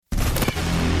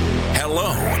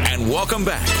And welcome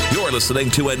back. You're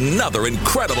listening to another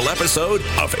incredible episode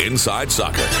of Inside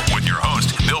Soccer with your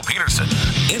host, Bill Peterson.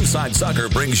 Inside Soccer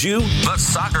brings you the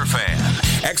soccer fan,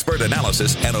 expert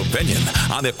analysis and opinion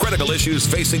on the critical issues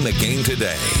facing the game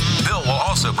today. Bill will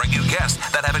also bring you guests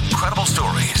that have incredible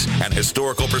stories and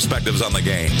historical perspectives on the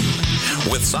game.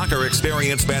 With soccer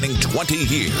experience spanning 20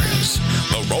 years,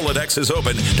 the Rolodex is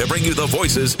open to bring you the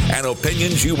voices and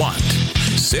opinions you want.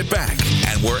 Sit back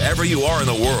and wherever you are in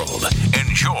the world,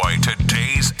 enjoy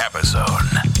today's episode.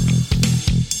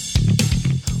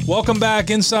 Welcome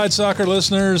back, Inside Soccer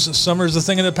listeners. Summer's a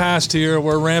thing of the past here.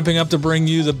 We're ramping up to bring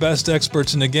you the best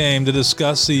experts in the game to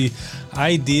discuss the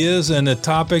ideas and the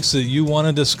topics that you want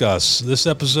to discuss. This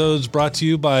episode is brought to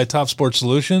you by Top Sport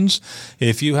Solutions.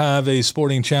 If you have a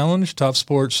sporting challenge, Top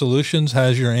Sport Solutions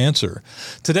has your answer.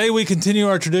 Today, we continue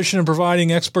our tradition of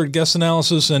providing expert guest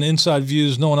analysis and inside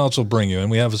views no one else will bring you. And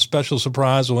we have a special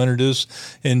surprise we'll introduce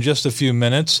in just a few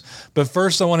minutes. But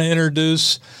first, I want to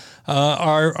introduce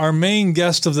our main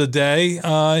guest of the day.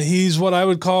 He's what I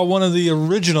would call one of the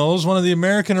originals, one of the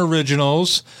American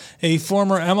originals, a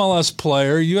former MLS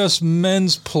player, U.S.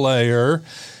 men's player,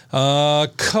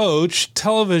 coach,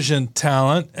 television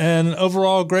talent, and an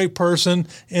overall great person,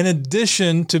 in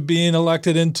addition to being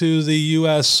elected into the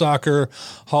U.S. Soccer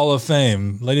Hall of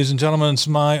Fame. Ladies and gentlemen, it's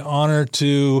my honor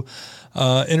to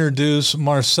introduce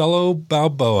Marcelo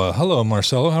Balboa. Hello,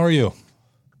 Marcelo. How are you?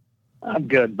 I'm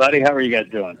good, buddy. How are you guys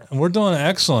doing? We're doing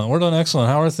excellent.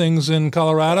 How are things in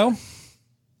Colorado?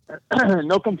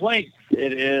 No complaints.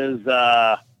 It is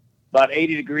about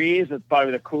 80 degrees. It's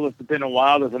probably the coolest it's been in a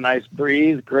while. There's a nice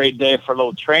breeze. Great day for a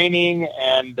little training.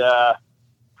 And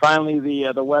finally,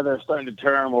 the weather is starting to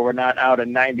turn where we're not out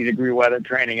in 90-degree weather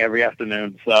training every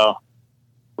afternoon. So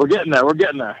we're getting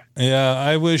there. Yeah,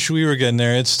 I wish we were getting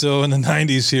there. It's still in the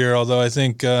 90s here, although I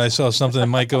think I saw something that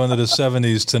might go into the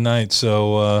 70s tonight.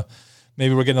 So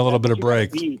maybe we're getting a little bit of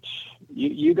break.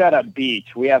 You got a beach.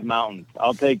 We have mountains.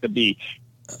 I'll take the beach.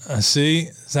 See,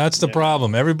 that's the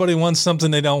problem. Everybody wants something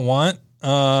they don't want.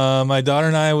 My daughter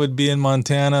and I would be in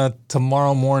Montana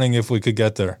tomorrow morning if we could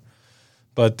get there.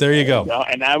 But there you go.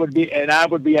 And I would be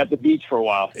at the beach for a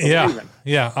while. So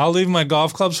yeah. I'll leave my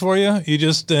golf clubs for you. You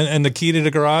just and the key to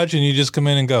the garage, and you just come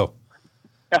in and go.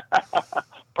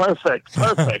 Perfect.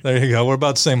 There you go. We're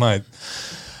about the same height.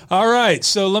 All right.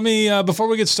 So let me before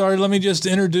we get started, let me just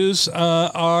introduce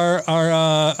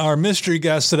our mystery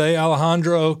guest today.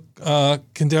 Alejandro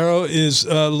Quintero is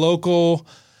a local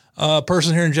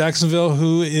person here in Jacksonville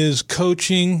who is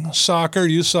coaching soccer,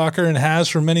 youth soccer, and has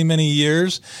for many, many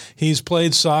years. He's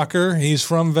played soccer. He's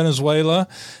from Venezuela,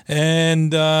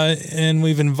 and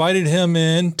we've invited him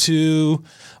in to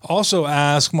also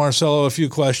ask Marcelo a few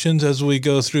questions as we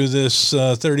go through this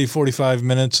 30, 45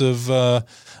 minutes of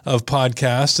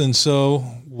podcast. And so,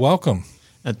 welcome.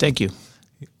 Thank you.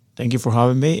 Thank you for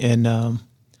having me, and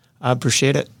I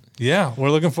appreciate it. Yeah, we're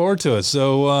looking forward to it.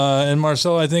 So, and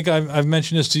Marcelo, I think I've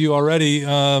mentioned this to you already.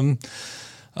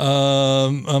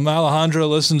 Alejandro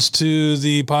listens to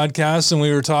the podcast, and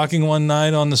we were talking one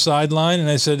night on the sideline,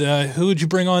 and I said, who would you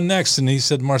bring on next? And he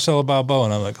said, Marcelo Balboa.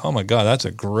 And I'm like, oh my God, that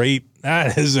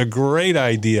is a great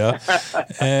idea.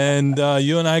 And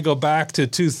you and I go back to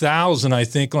 2000, I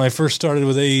think, when I first started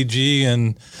with AEG,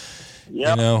 and we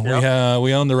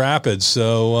owned the Rapids,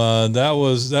 so that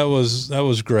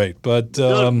was great. But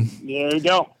there you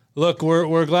go. Look,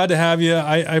 we're glad to have you.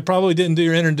 I probably didn't do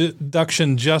your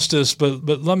introduction justice, but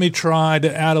let me try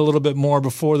to add a little bit more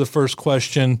before the first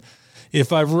question.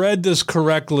 If I've read this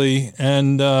correctly,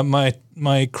 and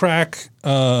my crack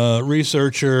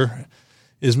researcher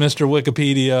is Mr.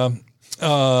 Wikipedia.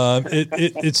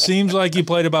 It seems like you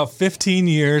played about 15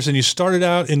 years, and you started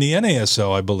out in the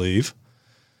NASL, I believe.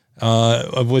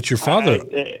 Of which your father.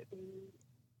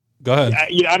 Go ahead.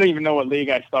 I don't even know what league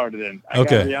I started in. I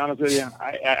gotta be honest with you.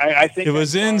 I think it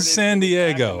was in San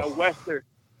Diego. In the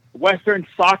Western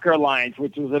Soccer Alliance,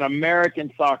 which was an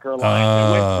American soccer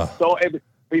alliance.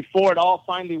 Before it all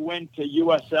finally went to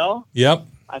USL. Yep.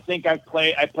 I think I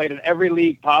played in every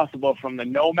league possible, from the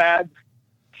Nomads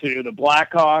to the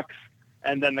Blackhawks,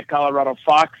 and then the Colorado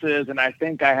Foxes, and I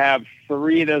think I have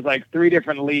there's like three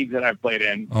different leagues that I've played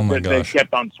in. Oh my gosh. They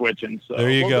kept on switching. So there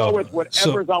you go. Go with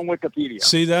whatever's on Wikipedia.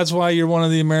 See, that's why you're one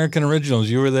of the American originals.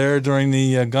 You were there during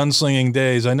the gunslinging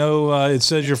days. I know it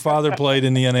says your father played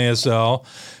in the NASL.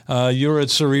 You were at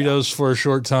Cerritos for a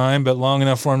short time, but long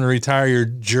enough for him to retire your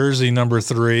jersey number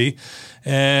 3.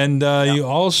 And you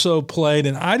also played,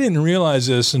 and I didn't realize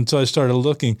this until I started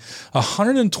looking,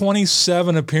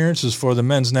 127 appearances for the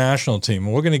men's national team.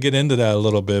 And we're going to get into that a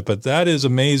little bit, but that is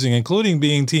amazing, including including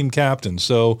being team captain.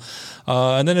 So,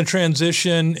 and then a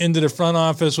transition into the front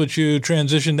office, which you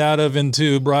transitioned out of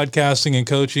into broadcasting and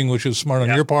coaching, which was smart on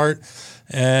your part.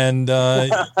 And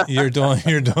you're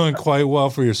doing quite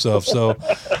well for yourself. So,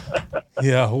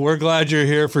 yeah, we're glad you're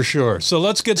here for sure. So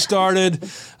let's get started.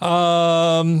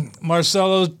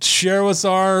 Marcelo, share with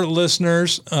our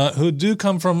listeners who do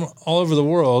come from all over the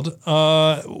world,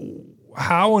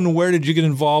 how and where did you get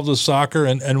involved with soccer,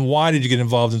 and why did you get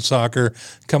involved in soccer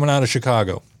coming out of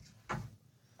Chicago?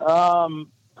 Well,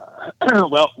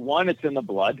 one, it's in the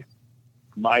blood.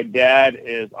 My dad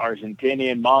is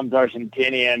Argentinian. Mom's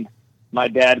Argentinian. My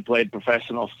dad played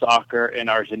professional soccer in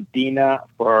Argentina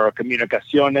for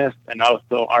Comunicaciones and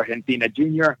also Argentina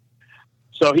Junior.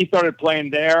 So he started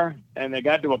playing there, and they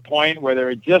got to a point where they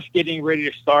were just getting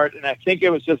ready to start. And I think it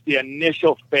was just the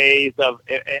initial phase of,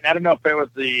 and I don't know if it was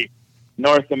the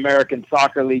North American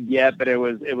Soccer League yet, but it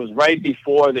was right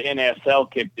before the NASL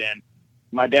kicked in.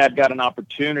 My dad got an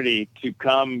opportunity to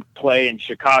come play in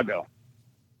Chicago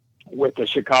with the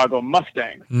Chicago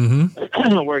Mustangs,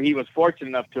 where he was fortunate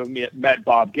enough to have met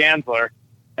Bob Gansler,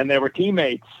 and they were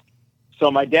teammates. So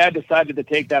my dad decided to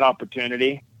take that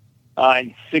opportunity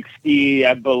in 60,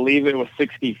 I believe it was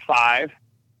 65.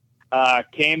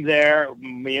 Came there.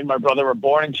 Me and my brother were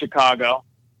born in Chicago.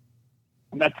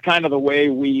 And that's kind of the way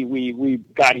we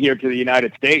got here to the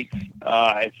United States.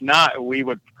 If not, we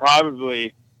would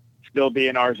probably still be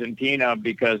in Argentina,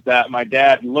 because my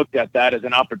dad looked at that as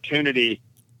an opportunity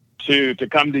to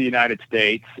come to the United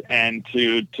States and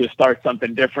to start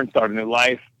something different, start a new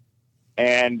life,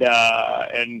 and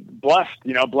blessed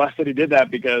that he did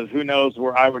that, because who knows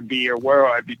where I would be or where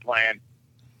I'd be playing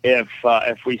if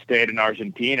we stayed in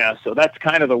Argentina. So that's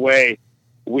kind of the way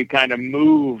we kind of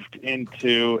moved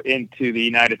into the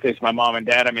United States. My mom and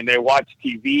dad, I mean, they watched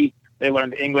TV. They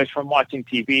learned English from watching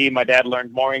TV. My dad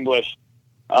learned more English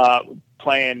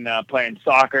playing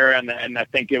soccer, and I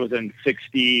think it was in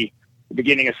the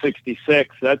beginning of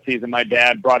 66, that season, my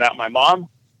dad brought out my mom,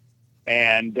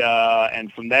 and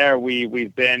from there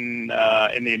we've been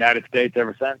in the United States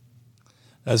ever since.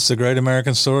 That's the great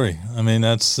American story. I mean,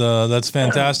 that's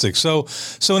fantastic. So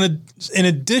in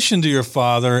addition to your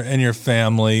father and your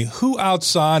family, who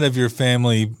outside of your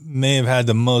family may have had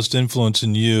the most influence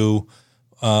in you,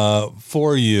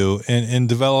 for you in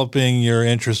developing your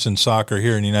interest in soccer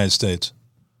here in the United States?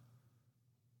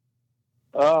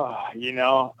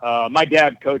 My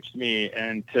dad coached me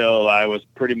until I was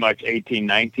pretty much 18,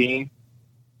 19.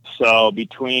 So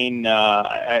between,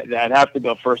 I'd have to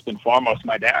go first and foremost,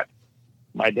 my dad.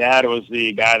 My dad was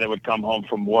the guy that would come home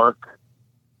from work.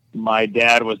 My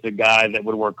dad was the guy that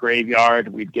would work graveyard.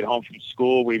 We'd get home from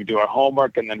school, we'd do our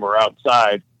homework, and then we're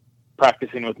outside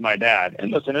practicing with my dad.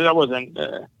 And listen, it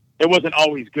wasn't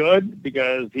always good,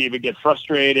 because he would get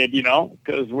frustrated,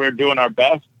 because we're doing our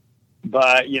best.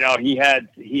 But, he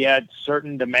had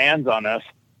certain demands on us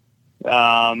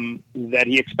that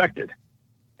he expected.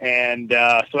 And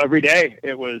so every day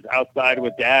it was outside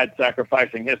with dad,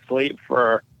 sacrificing his sleep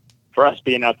for us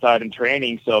being outside and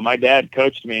training. So my dad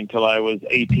coached me until I was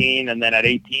 18. And then at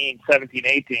 18,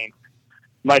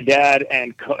 my dad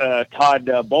and Todd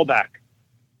Bolback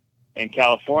in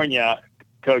California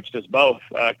coached us both,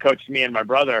 coached me and my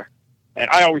brother. And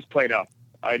I always played up.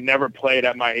 I never played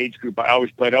at my age group. I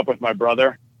always played up with my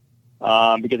brother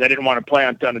because I didn't want to play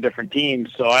on a different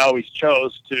teams. So I always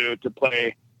chose to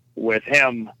play with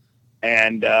him.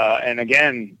 And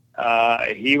again,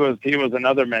 he was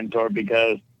another mentor,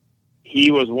 because he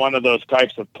was one of those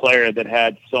types of player that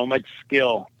had so much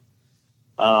skill.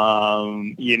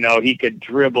 He could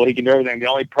dribble, he could do everything. The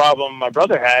only problem my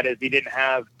brother had is he didn't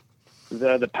have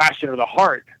the passion or the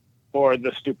heart or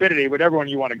the stupidity, whatever one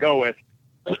you want to go with,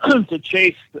 to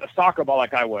chase a soccer ball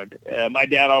like I would. My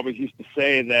dad always used to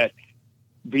say that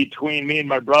between me and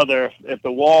my brother, if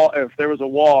there was a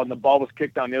wall and the ball was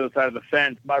kicked on the other side of the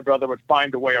fence, my brother would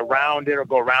find a way around it or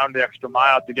go around the extra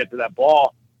mile to get to that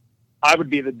ball. I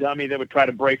would be the dummy that would try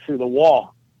to break through the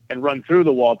wall and run through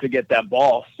the wall to get that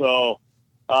ball. So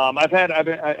I've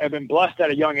been blessed at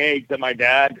a young age that my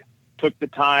dad took the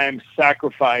time,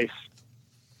 sacrifice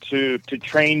to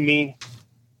train me.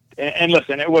 And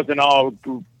listen, it wasn't all,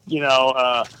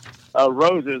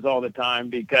 roses all the time,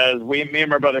 because me and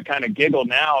my brother kind of giggle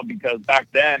now, because back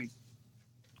then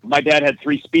my dad had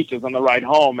 3 speeches on the ride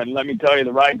home. And let me tell you,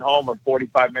 the ride home were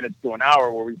 45 minutes to an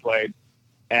hour where we played.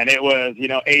 And it was,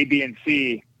 A, B, and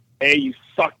C. A, you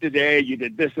sucked today. You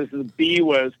did this. B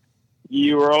was,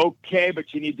 you were okay,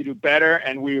 but you need to do better.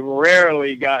 And we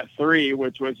rarely got 3,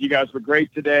 which was, you guys were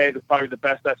great today. That's probably the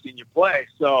best I've seen you play.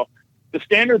 So the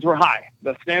standards were high.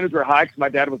 The standards were high because my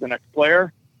dad was an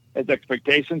ex-player. His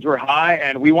expectations were high,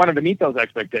 and we wanted to meet those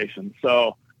expectations.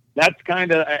 So that's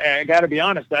kind of, I got to be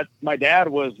honest, that my dad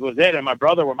was it, and my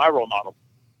brother were my role model.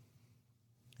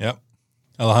 Yep.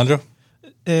 Alejandro?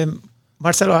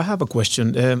 Marcelo, I have a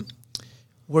question.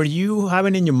 Were you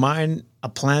having in your mind a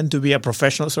plan to be a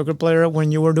professional soccer player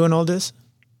when you were doing all this?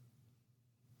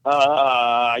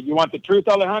 You want the truth,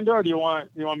 Alejandro, or do you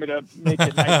want me to make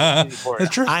it nice and easy for you?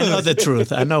 I know the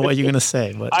truth. I know what you're going to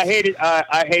say. But I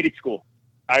hated school.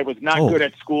 I was not good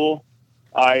at school.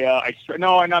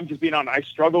 And I'm just being honest. I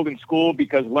struggled in school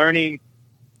because learning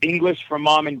English from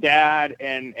mom and dad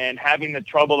and having the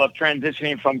trouble of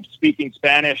transitioning from speaking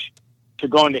Spanish to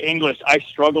going to English, I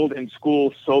struggled in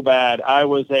school so bad. I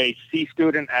was a C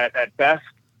student at best.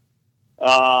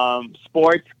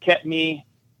 Sports kept me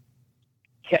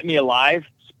alive.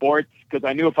 Sports, because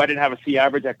I knew if I didn't have a C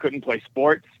average, I couldn't play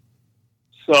sports.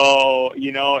 So,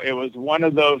 it was one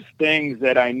of those things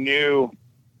that I knew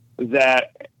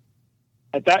that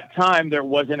at that time there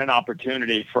wasn't an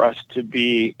opportunity for us to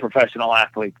be professional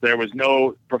athletes. There was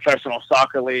no professional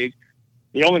soccer league.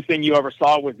 The only thing you ever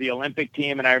saw was the Olympic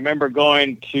team. And I remember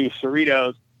going to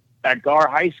Cerritos at Gar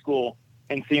High School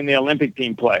and seeing the Olympic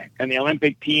team play. And the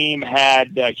Olympic team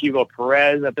had Hugo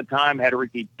Perez at the time, had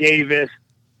Ricky Davis,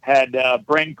 had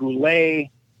Brent Goulet,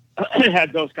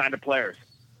 had those kind of players.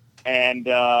 And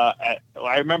I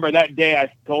remember that day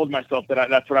I told myself that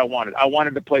that's what I wanted. I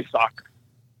wanted to play soccer,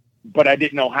 but I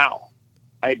didn't know how.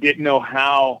 I didn't know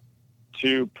how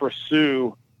to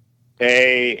pursue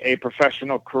a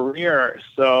professional career.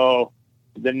 So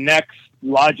the next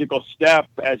logical step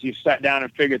as you sat down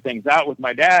and figured things out with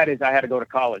my dad is I had to go to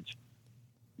college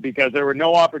because there were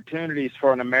no opportunities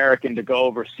for an American to go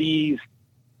overseas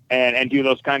and do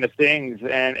those kind of things.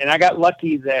 And I got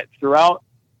lucky that throughout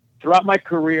my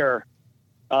career,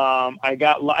 I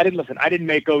didn't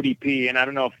make ODP, and I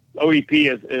don't know if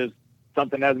ODP is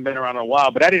something that hasn't been around in a while,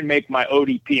 but I didn't make my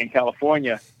ODP in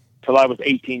California till I was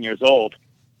 18 years old.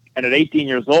 And at 18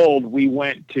 years old, we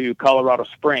went to Colorado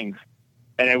Springs,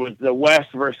 and it was the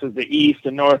West versus the East,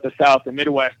 the North, the South, the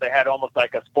Midwest. They had almost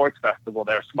like a sports festival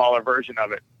there, a smaller version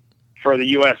of it for the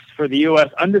U.S.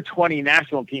 under 20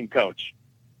 national team coach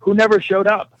who never showed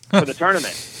up for the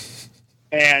tournament.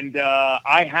 And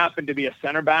I happened to be a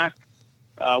center back.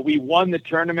 We won the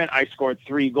tournament. I scored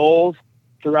 3 goals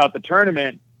throughout the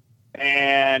tournament.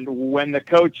 And when the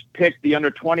coach picked the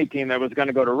under 20 team that was going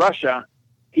to go to Russia,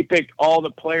 he picked all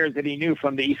the players that he knew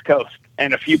from the East Coast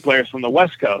and a few players from the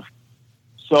West Coast.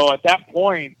 So at that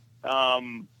point,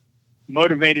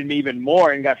 motivated me even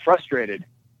more and got frustrated.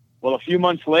 Well, a few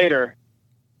months later,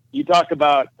 you talk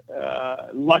about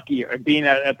lucky or being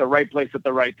at the right place at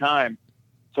the right time.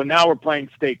 So now we're playing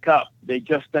State Cup. They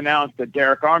just announced that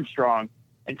Derek Armstrong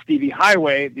and Stevie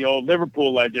Highway, the old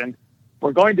Liverpool legend,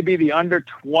 were going to be the under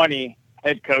 20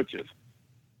 head coaches.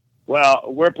 Well,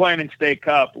 we're playing in State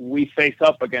Cup. We face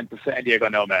up against the San Diego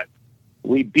Nomads.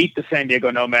 We beat the San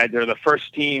Diego Nomads. They're the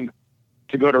first team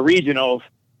to go to regionals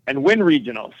and win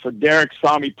regionals. So Derek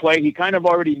saw me play. He kind of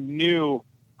already knew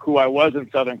who I was in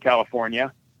Southern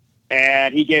California,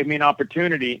 and he gave me an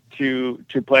opportunity to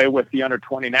play with the under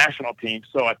 20 national team.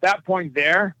 So at that point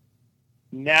there,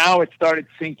 now it started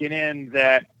sinking in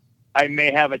that I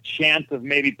may have a chance of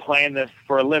maybe playing this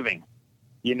for a living,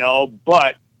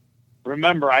 but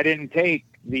remember, I didn't take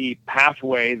the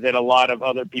pathway that a lot of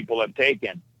other people have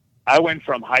taken. I went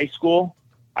from high school.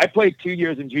 I played 2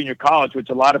 years in junior college, which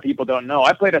a lot of people don't know.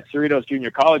 I played at Cerritos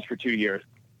Junior College for 2 years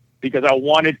because I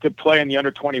wanted to play in the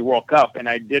under 20 World Cup, and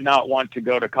I did not want to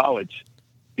go to college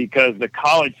because the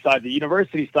college side, the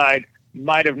university side,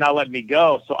 might have not let me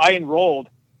go. So I enrolled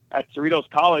at Cerritos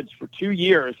College for 2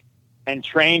 years and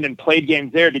trained and played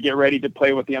games there to get ready to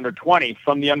play with the under 20.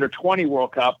 From the under 20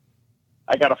 World Cup,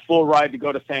 I got a full ride to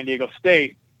go to San Diego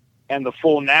State, and the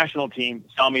full national team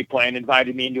saw me play and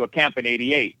invited me into a camp in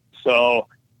 '88. So,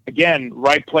 again,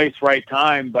 right place, right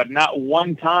time, but not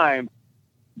one time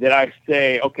did I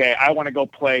say, okay, I want to go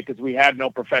play because we had no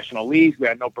professional leagues. We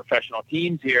had no professional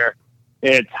teams here.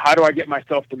 It's how do I get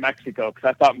myself to Mexico? Because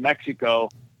I thought Mexico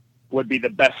would be the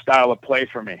best style of play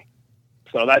for me.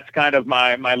 So that's kind of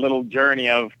my little journey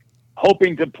of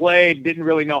hoping to play, didn't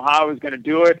really know how I was going to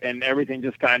do it, and everything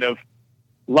just kind of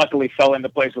luckily fell into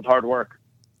place with hard work.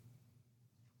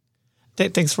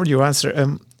 Thanks for your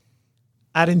answer.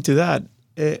 Adding to that,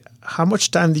 how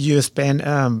much time did you spend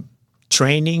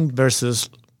training versus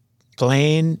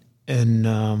playing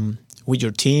and with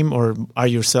your team or by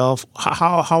yourself?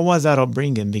 How was that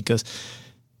upbringing? Because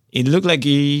it looked like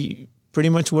you pretty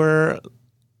much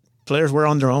players were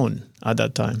on their own at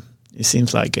that time. It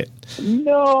seems like it.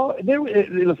 No,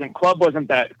 listen, club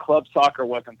soccer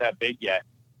wasn't that big yet.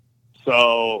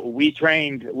 So we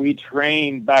trained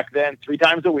back then 3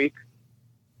 times a week,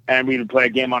 and we would play a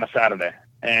game on a Saturday.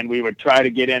 And we would try to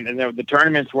get in, and the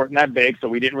tournaments weren't that big, so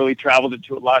we didn't really travel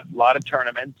to a lot of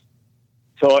tournaments.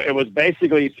 So it was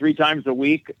basically 3 times a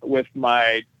week with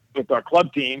our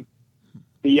club team.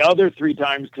 The other 3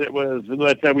 times, it was,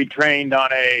 let's say we trained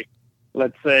on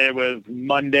let's say it was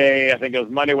Monday. I think it was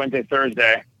Monday, Wednesday,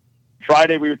 Thursday.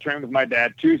 Friday we would train with my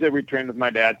dad. Tuesday we would train with my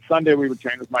dad. Sunday we would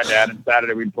train with my dad, and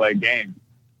Saturday we'd play a game.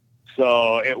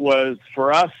 So it was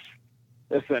for us.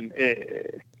 Listen,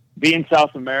 being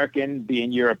South American,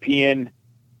 being European,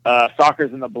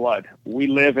 soccer's in the blood. We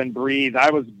live and breathe. I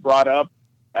was brought up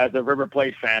as a River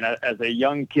Plate fan. As a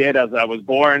young kid, as I was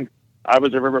born, I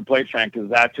was a River Plate fan because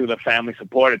that's who the family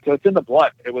supported. So it's in the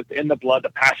blood. It was in the blood.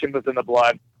 The passion was in the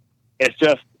blood. It's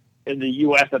just in the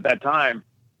U.S. at that time,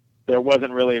 there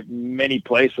wasn't really many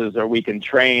places where we can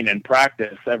train and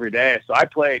practice every day. So I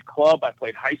played club. I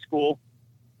played high school.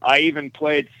 I even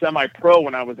played semi-pro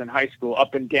when I was in high school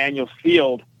up in Daniels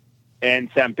Field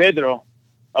in San Pedro,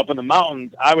 up in the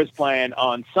mountains. I was playing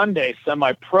on Sunday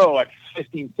semi-pro at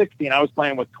 15, 16. I was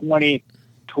playing with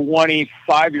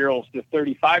 25-year-olds to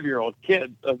 35-year-old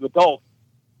kids, of adults,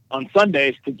 on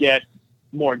Sundays to get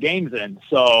more games in.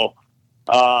 So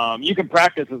you can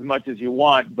practice as much as you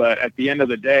want, but at the end of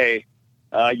the day,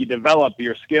 you develop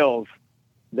your skills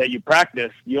that you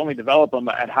practice. You only develop them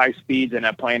at high speeds and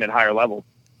at playing at higher levels.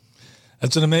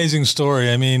 That's an amazing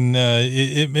story. I mean,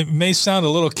 it may sound a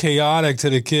little chaotic to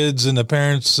the kids and the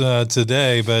parents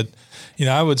today, but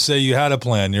I would say you had a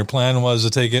plan. Your plan was to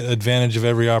take advantage of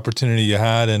every opportunity you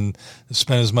had and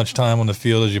spend as much time on the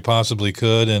field as you possibly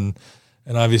could. And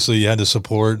obviously you had the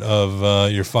support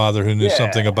of your father, who knew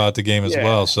something about the game as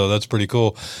well. So that's pretty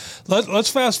cool.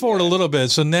 Let's fast forward a little bit.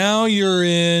 So now you're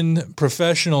in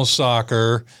professional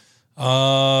soccer.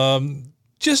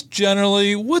 Just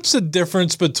generally, what's the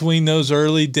difference between those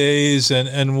early days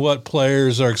and what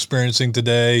players are experiencing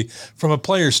today from a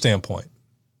player standpoint?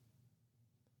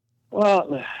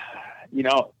 Well,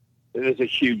 there's a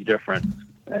huge difference.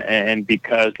 And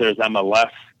because there's MLS,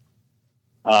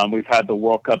 we've had the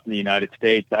World Cup in the United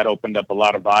States. That opened up a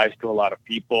lot of eyes to a lot of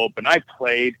people. But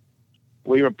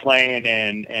we were playing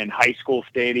in high school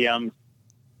stadiums.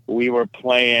 We were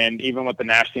playing even with the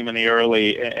national team in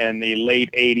the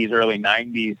late 80s, early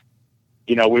 90s.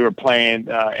 We were playing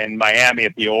in Miami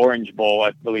at the Orange Bowl,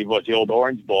 I believe it was the old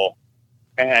Orange Bowl,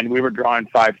 and we were drawing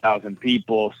 5,000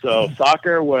 people. So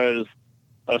soccer was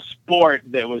a sport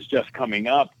that was just coming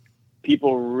up.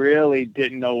 People really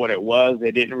didn't know what it was.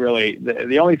 They didn't really.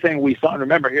 The only thing we saw, and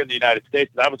remember here in the United States,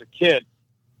 as I was a kid,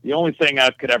 the only thing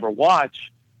I could ever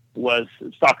watch was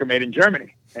Soccer Made in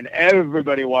Germany, and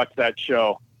everybody watched that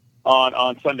show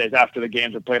on Sundays after the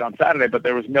games were played on Saturday, but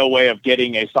there was no way of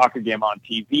getting a soccer game on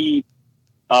TV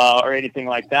or anything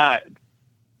like that.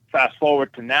 Fast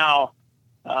forward to now,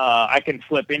 I can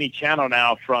flip any channel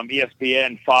now from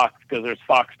ESPN, Fox, because there's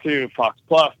Fox 2, Fox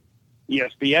Plus,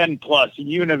 ESPN Plus,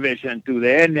 Univision, to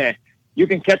the end. You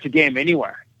can catch a game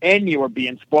anywhere. Anywhere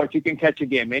being sports, you can catch a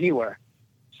game anywhere.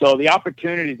 So the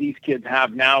opportunity these kids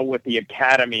have now with the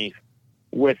academies,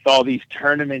 with all these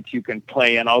tournaments you can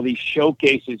play and all these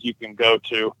showcases you can go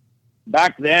to.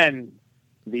 Back then,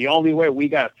 the only way we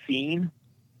got seen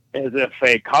is if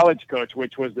a college coach,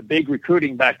 which was the big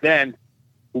recruiting back then,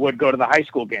 would go to the high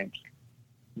school games.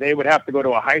 They would have to go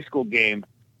to a high school game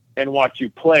and watch you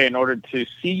play in order to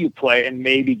see you play and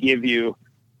maybe give you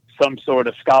some sort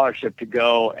of scholarship to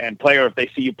go and play, or if they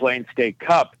see you play in state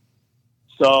cup.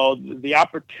 So the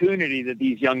opportunity that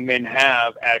these young men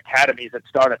have at academies that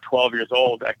start at 12 years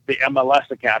old, the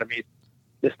MLS academies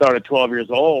that start at 12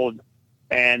 years old,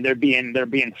 and they're being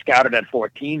scouted at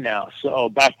 14 now. So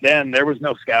back then there was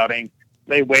no scouting.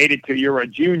 They waited till you were a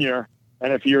junior,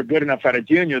 and if you were good enough at a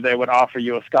junior, they would offer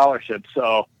you a scholarship.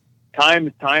 So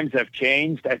times have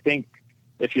changed. I think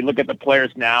if you look at the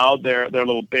players now, they're a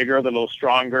little bigger, they're a little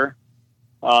stronger.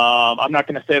 I'm not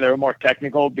going to say they were more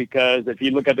technical, because if you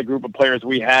look at the group of players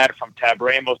we had, from Tab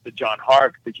Ramos to John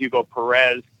Hark to Hugo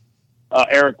Perez,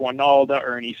 Eric Winalda,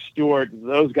 Ernie Stewart,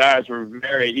 those guys were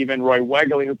even Roy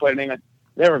Wegley, who played in England,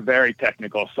 they were very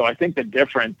technical. So I think the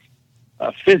difference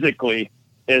physically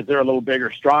is they're a little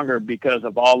bigger, stronger, because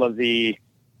of all of the,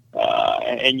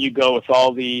 and you go with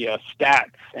all the stats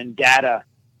and data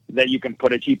that you can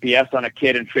put a GPS on a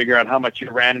kid and figure out how much you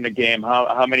ran in a game,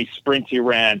 how many sprints you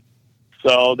ran.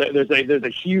 So there's a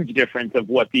huge difference of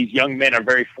what these young men are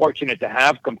very fortunate to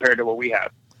have compared to what we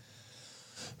have.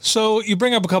 So you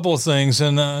bring up a couple of things,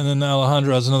 and then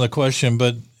Alejandro has another question.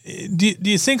 But Do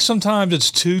you think sometimes it's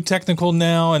too technical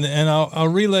now? And I'll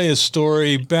relay a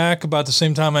story back about the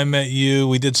same time I met you.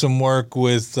 We did some work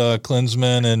with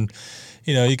Klinsman, and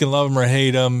you can love him or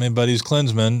hate him, but he's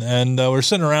Klinsman. And we're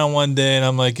sitting around one day, and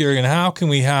I'm like, Jurgen, how can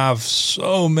we have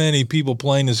so many people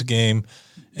playing this game,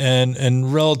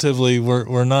 and relatively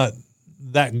we're not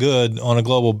that good on a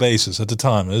global basis at the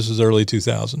time? This is early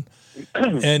 2000,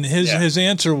 and his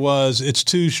answer was, it's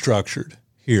too structured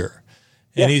here.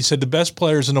 And he said the best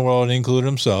players in the world, and he included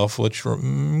himself, which,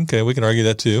 okay, we can argue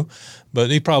that too, but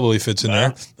he probably fits in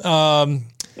there.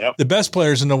 The best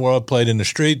players in the world played in the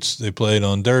streets. They played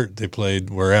on dirt. They played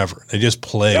wherever. They just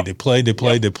played. They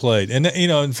played. And,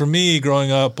 and for me,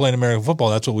 growing up playing American football,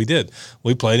 that's what we did.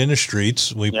 We played in the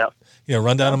streets. We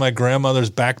run down to my grandmother's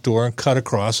back door and cut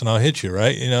across, and I'll hit you,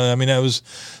 right?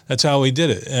 That's how we did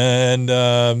it.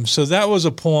 And so that was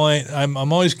a point. I'm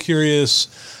always curious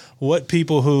what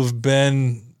people who've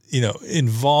been,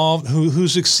 involved, who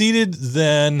succeeded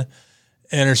then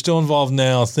and are still involved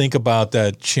now think about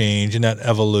that change and that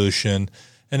evolution.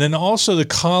 And then also the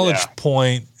college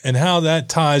point and how that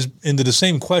ties into the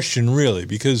same question, really,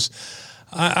 because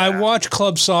I watch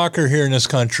club soccer here in this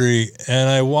country, and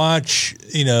I watch,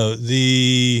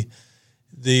 the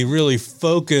really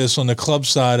focus on the club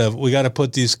side of, we got to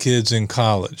put these kids in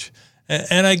college.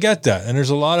 And I get that. And there's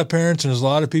a lot of parents and there's a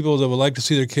lot of people that would like to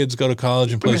see their kids go to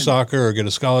college and play soccer or get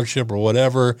a scholarship or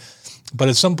whatever. But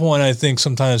at some point, I think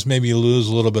sometimes maybe you lose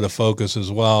a little bit of focus as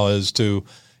well as to,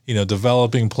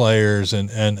 developing players and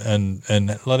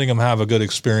letting them have a good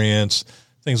experience,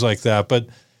 things like that. But,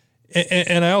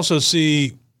 and I also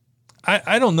see,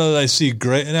 I don't know that I see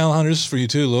great, and Alejandro, this is for you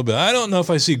too a little bit. I don't know if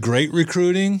I see great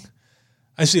recruiting.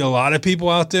 I see a lot of people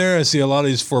out there. I see a lot of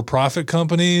these for-profit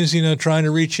companies, trying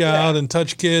to reach out and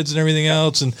touch kids and everything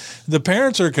else. And the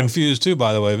parents are confused too,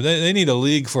 by the way. But they need a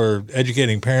league for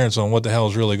educating parents on what the hell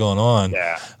is really going on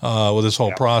with this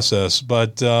whole process.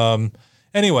 But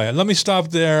anyway, let me stop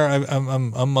there.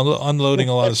 I'm unloading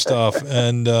a lot of stuff,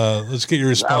 and let's get your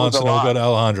response, and then we'll go to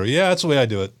Alejandro. Yeah, that's the way I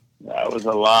do it. That was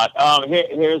a lot.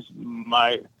 Here's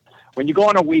when you go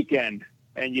on a weekend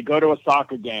and you go to a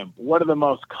soccer game, what are the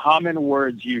most common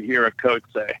words you hear a coach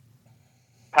say?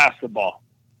 Pass the ball.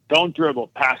 Don't dribble,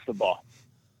 pass the ball.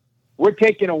 We're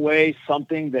taking away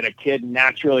something that a kid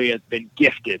naturally has been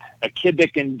gifted, a kid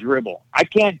that can dribble. I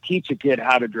can't teach a kid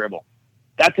how to dribble.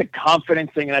 That's a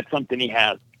confidence thing, and that's something he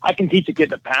has. I can teach a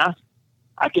kid to pass.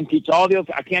 I can teach all the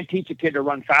other. I can't teach a kid to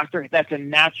run faster. That's a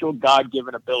natural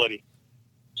God-given ability.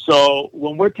 So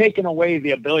when we're taking away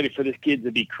the ability for this kid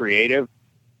to be creative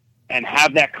and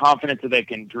have that confidence that they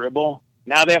can dribble,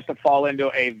 now they have to fall into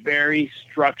a very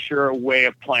structured way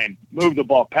of playing. Move the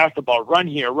ball, pass the ball, run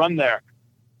here, run there.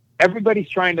 Everybody's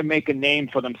trying to make a name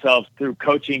for themselves through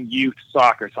coaching youth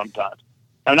soccer sometimes.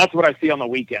 And that's what I see on the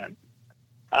weekend.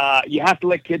 You have to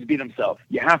let kids be themselves.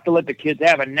 You have to let the kids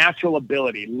have a natural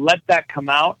ability. Let that come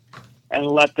out and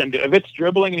let them do it. If it's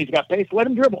dribbling and he's got pace, let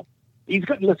him dribble. He's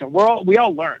good. Listen, we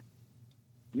all learn.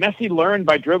 Messi learned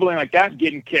by dribbling like that,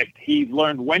 getting kicked. He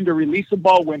learned when to release the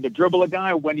ball, when to dribble a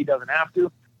guy, when he doesn't have to.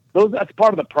 That's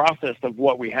part of the process of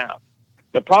what we have.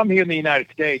 The problem here in the United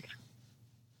States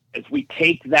is we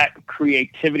take that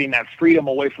creativity and that freedom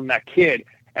away from that kid,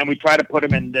 and we try to put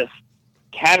him in this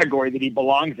category that he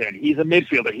belongs in. He's a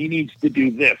midfielder. He needs to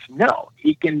do this. No,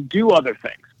 he can do other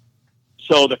things.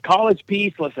 So the college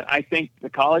piece, listen, I think the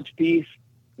college piece,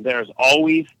 there's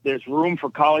room for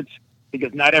college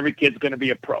because not every kid's going to be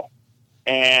a pro.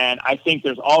 And I think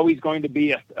there's always going to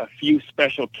be a few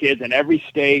special kids in every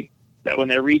state that when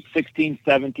they reach 16,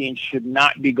 17 should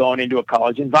not be going into a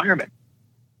college environment.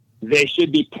 They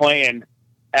should be playing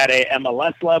at a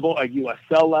MLS level, a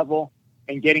USL level,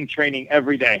 and getting training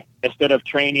every day instead of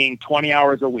training 20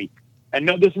 hours a week. And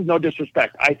no, this is no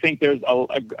disrespect. I think there's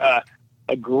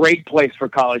a great place for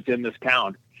college in this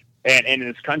town and in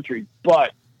this country,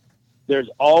 but there's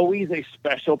always a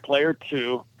special player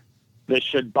too that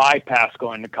should bypass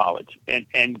going to college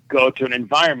and go to an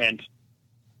environment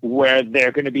where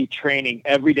they're going to be training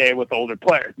every day with older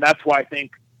players. That's why I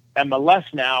think MLS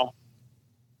now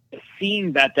is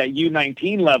seeing that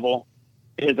U19 level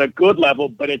is a good level,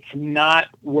 but it's not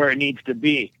where it needs to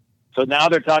be. So now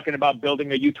they're talking about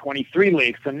building a U23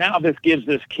 league. So now this gives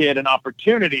this kid an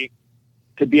opportunity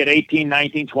to be at 18,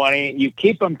 19, 20. You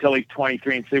keep him till he's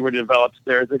 23 and see where it develops.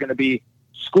 There's going to be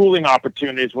schooling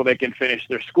opportunities where they can finish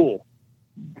their school.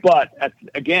 But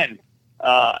again,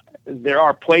 there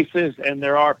are places and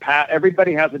there are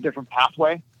everybody has a different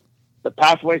pathway. The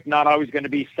pathway is not always going to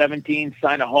be 17,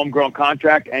 sign a homegrown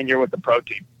contract, and you're with the pro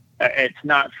team. It's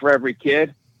not for every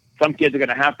kid. Some kids are going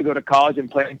to have to go to college and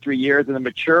play in 3 years and then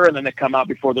mature, and then they come out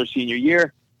before their senior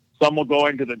year. Some will go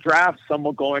into the draft. Some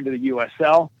will go into the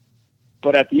USL.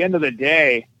 But at the end of the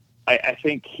day, I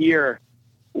think here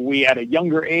we, at a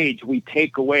younger age, we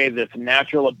take away this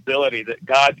natural ability that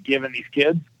God's given these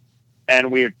kids,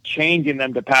 and we're changing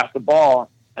them to pass the ball.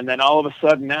 And then all of a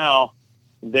sudden now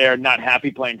they're not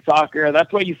happy playing soccer.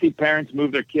 That's why you see parents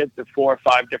move their kids to 4 or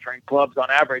 5 different clubs on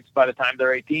average by the time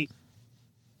they're 18.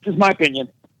 Just my opinion.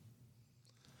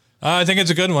 I think it's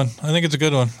a good one.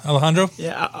 Alejandro?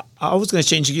 Yeah, I was going to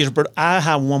change gears, but I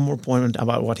have one more point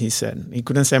about what he said. He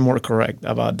couldn't say more correct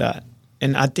about that.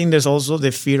 And I think there's also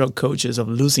the fear of coaches of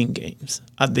losing games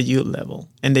at the youth level.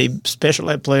 And they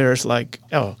specialize players like,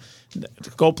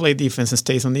 go play defense and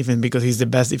stays on defense because he's the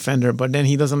best defender, but then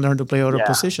he doesn't learn to play other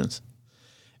positions.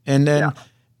 And then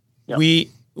we,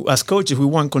 as coaches, we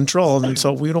want control, and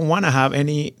so we don't want to have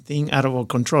anything out of our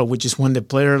control, which is when the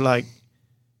player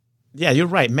you're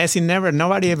right.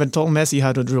 Nobody ever told Messi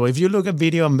how to dribble. If you look at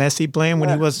video of Messi playing when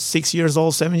he was 6 years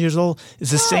old, 7 years old,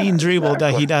 it's the same dribble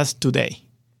that he does today.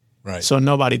 Right. So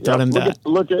nobody taught him that.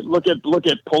 Look at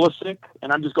Pulisic,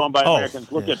 and I'm just going by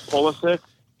Americans. Look at Pulisic,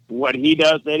 what he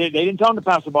does. They didn't tell him to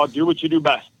pass the ball. Do what you do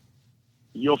best.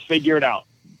 You'll figure it out.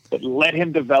 But let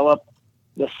him develop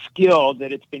the skill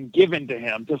that it's been given to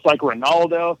him, just like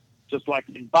Ronaldo, just like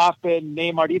Mbappe,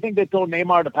 Neymar. Do you think they told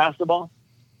Neymar to pass the ball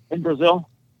in Brazil?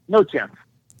 No chance.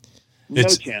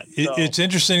 It's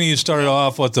interesting you started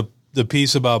off with the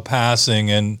piece about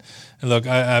passing, and look,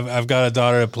 I've got a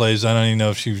daughter that plays. I don't even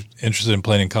know if she's interested in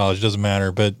playing in college. It doesn't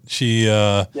matter, but she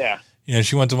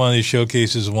she went to one of these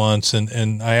showcases once,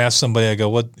 and I asked somebody, I go,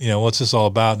 what's this all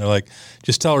about? And they're like,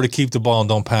 just tell her to keep the ball and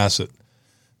don't pass it.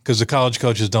 Because the college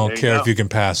coaches don't care if you can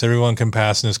pass. Everyone can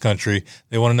pass in this country.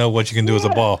 They want to know what you can do with the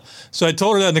ball. So I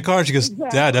told her that in the car. She goes,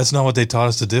 Dad, that's not what they taught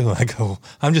us to do. I go,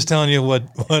 I'm just telling you what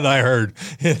I heard,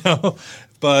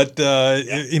 But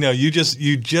you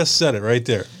just said it right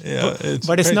there. Yeah,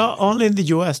 but it's not only in the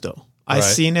U.S. though. I've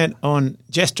seen it on.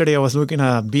 Yesterday I was looking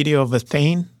at a video of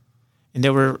Spain, and they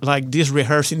were like this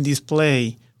rehearsing this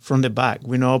play from the back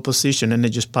with no opposition, and they're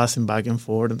just passing back and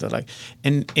forth, and they're like,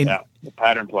 the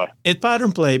pattern play. It's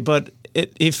pattern play, but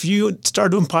if you start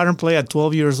doing pattern play at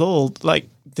 12 years old, like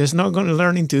there's not going to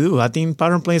learning to do. I think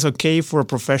pattern play is okay for a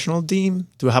professional team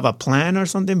to have a plan or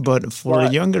something, but for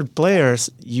the younger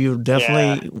players, you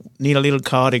definitely need a little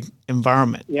chaotic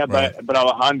environment. Yeah, but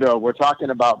Alejandro, we're talking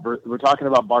about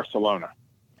Barcelona,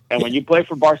 and when you play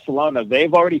for Barcelona,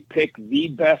 they've already picked the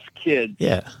best kids.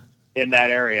 In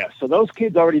that area. So those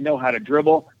kids already know how to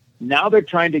dribble. Now they're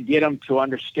trying to get them to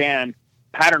understand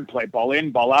pattern play, ball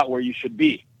in, ball out, where you should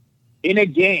be. In a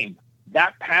game,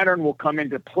 that pattern will come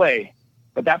into play,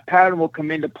 but that pattern will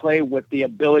come into play with the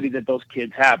ability that those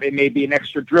kids have. It may be an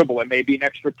extra dribble. It may be an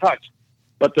extra touch,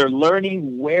 but they're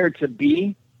learning where to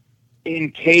be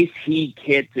in case he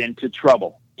gets into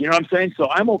trouble. You know what I'm saying? So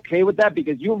I'm okay with that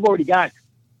because you've already got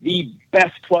the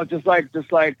best 12, just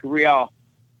like Real.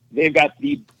 They've got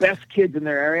the best kids in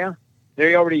their area.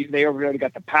 They already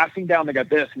got the passing down. They got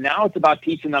this. Now it's about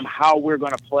teaching them how we're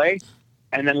going to play,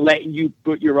 and then letting you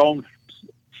put your own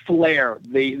flair,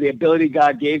 the ability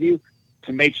God gave you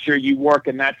to make sure you work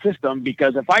in that system.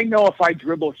 Because if I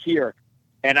dribble here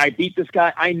and I beat this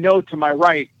guy, I know to my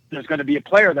right there's going to be a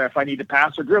player there if I need to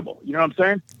pass or dribble. You know what I'm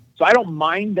saying? So I don't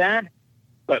mind that.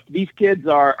 But these kids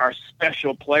are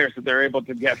special players that they're able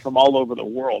to get from all over the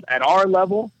world. At our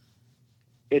level,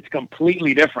 it's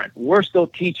completely different. We're still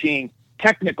teaching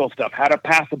technical stuff, how to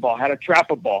pass a ball, how to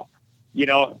trap a ball,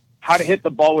 how to hit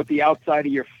the ball with the outside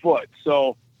of your foot.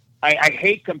 So I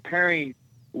hate comparing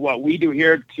what we do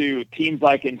here to teams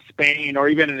like in Spain or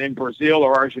even in Brazil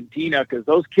or Argentina, because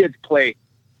those kids play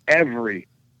every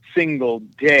single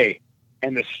day.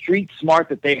 And the street smart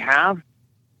that they have,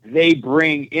 they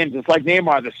bring in, just like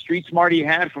Neymar, the street smart he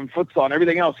had from futsal and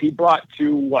everything else, he brought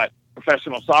to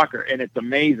professional soccer, and it's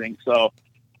amazing. So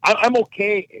I'm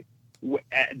okay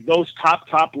at those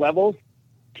top levels,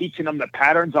 teaching them the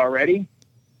patterns already,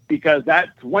 because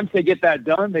once they get that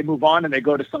done, they move on and they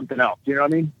go to something else. You know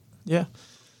what I mean? Yeah.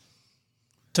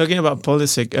 Talking about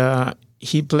Pulisic,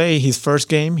 he played his first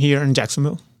game here in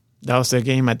Jacksonville. That was the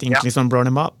game I think Cleveland brought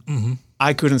him up. Mm-hmm.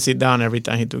 I couldn't sit down every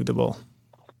time he took the ball.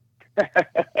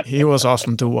 He was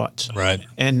awesome to watch. Right.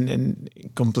 And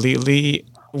completely,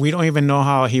 we don't even know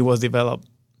how he was developed.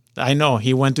 I know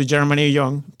he went to Germany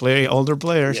young, play older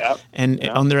players, and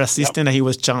under assistant he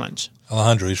was challenged.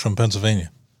 Alejandro, he's from Pennsylvania.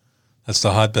 That's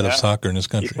the hotbed of soccer in this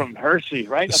country. He's from Hershey,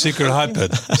 right? The secret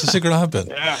hotbed. It's a secret hotbed.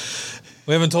 Yeah.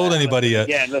 We haven't told anybody yet.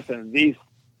 Yeah, listen, these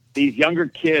younger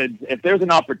kids, if there's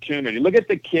an opportunity, look at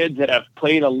the kids that have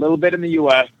played a little bit in the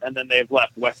U.S. and then they've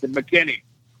left. Weston McKennie,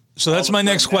 So that's my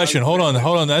next question. Hold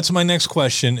on. That's my next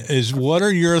question is, what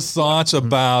are your thoughts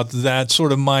about that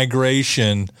sort of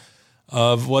migration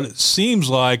of what it seems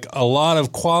like a lot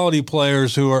of quality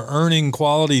players who are earning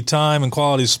quality time and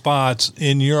quality spots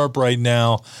in Europe right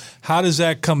now? How does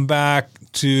that come back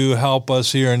to help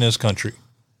us here in this country?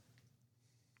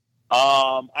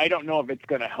 I don't know if it's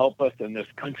going to help us in this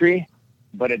country,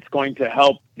 but it's going to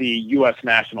help the U.S.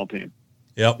 national team.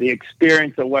 Yep. The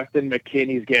experience that Weston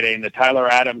McKinney's getting, that Tyler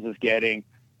Adams is getting,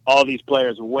 all these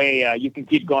players you can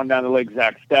keep going down the list,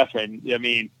 Zach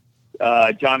Steffen,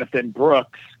 Jonathan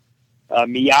Brooks,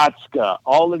 Miatska,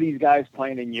 all of these guys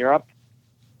playing in Europe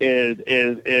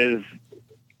is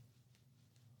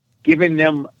giving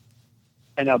them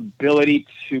an ability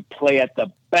to play at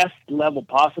the best level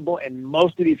possible, and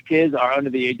most of these kids are under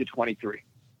the age of 23.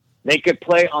 They could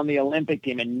play on the Olympic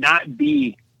team and not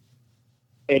be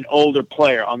an older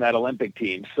player on that Olympic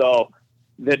team. So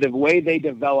the way they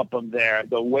develop them there,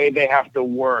 the way they have to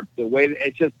work,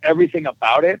 it's just everything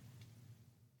about it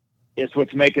is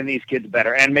what's making these kids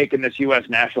better and making this U.S.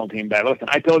 national team better. Listen,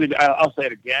 I told you, I'll say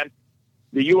it again.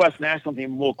 The U.S. national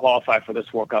team will qualify for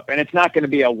this World Cup, and it's not going to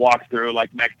be a walkthrough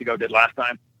like Mexico did last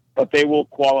time, but they will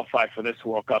qualify for this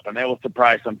World Cup, and they will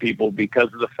surprise some people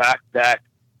because of the fact that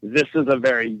this is a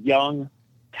very young,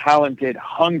 talented,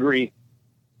 hungry,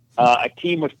 a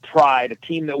team with pride, a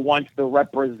team that wants to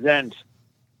represent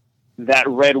that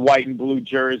red, white, and blue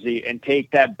jersey and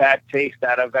take that bad taste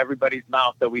out of everybody's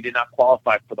mouth that we did not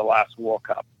qualify for the last World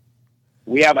Cup.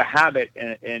 We have a habit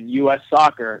in U.S.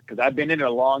 soccer, because I've been in it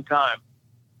a long time,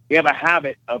 we have a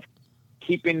habit of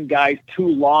keeping guys too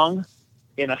long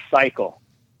in a cycle.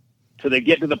 So they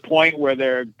get to the point where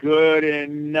they're good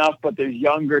enough, but there's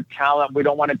younger talent. We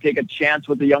don't want to take a chance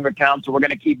with the younger talent, so we're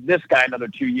going to keep this guy another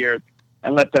 2 years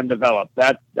and let them develop.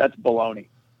 That's baloney.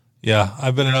 Yeah,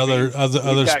 I've been in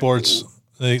other sports.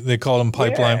 They call them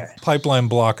pipeline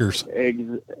blockers.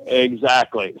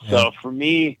 Exactly. Yeah. So for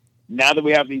me, now that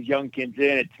we have these young kids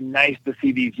in, it's nice to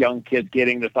see these young kids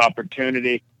getting this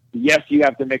opportunity. Yes, you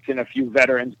have to mix in a few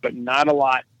veterans, but not a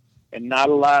lot. And not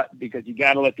a lot, because you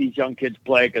got to let these young kids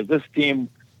play, because this team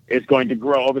is going to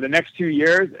grow over the next 2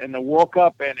 years. In the World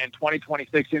Cup and in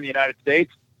 2026 in the United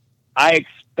States, I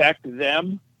expect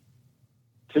them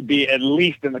to be at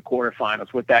least in the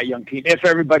quarterfinals with that young team. If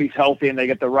everybody's healthy and they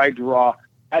get the right draw,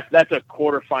 that's a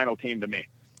quarterfinal team to me.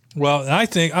 Well,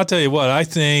 I'll tell you what, I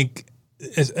think,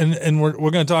 and we're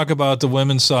going to talk about the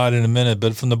women's side in a minute,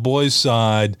 but from the boys'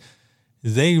 side,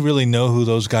 they really know who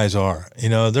those guys are. You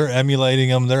know, they're emulating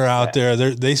them. They're out there.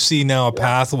 They see now a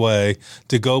pathway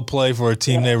to go play for a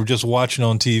team they were just watching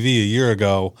on TV a year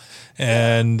ago.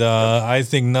 And I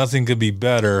think nothing could be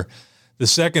better. The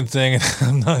second thing, and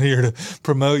I'm not here to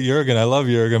promote Jurgen. I love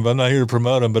Jurgen, but I'm not here to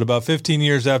promote him. But about 15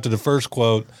 years after the first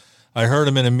quote, I heard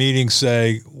him in a meeting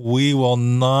say, "We will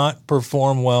not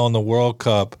perform well in the World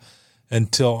Cup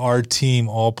until our team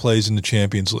all plays in the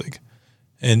Champions League."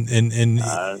 And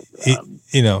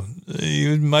you know,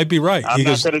 you might be right. I'm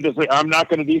not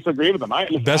going to disagree with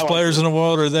him. Best players in the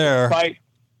world are there,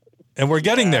 and we're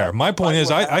getting there. My point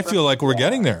is, I feel like we're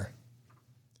getting there.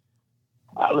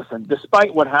 Listen,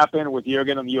 despite what happened with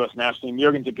Jurgen and the U.S. national team,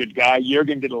 Jurgen's a good guy.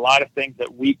 Jurgen did a lot of things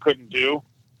that we couldn't do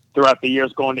throughout the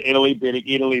years, going to Italy, beating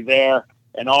Italy there,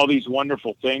 and all these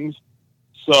wonderful things.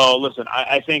 So, listen,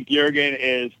 I think Jurgen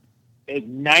is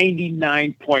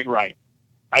 99 point right.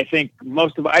 I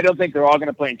don't think they're all going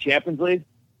to play in Champions League,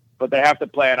 but they have to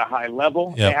play at a high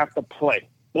level. Yep. They have to play.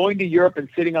 Going to Europe and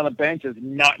sitting on the bench is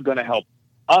not going to help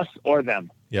us or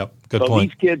them. Yep, good point.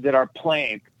 These kids that are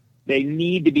playing, they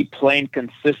need to be playing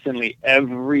consistently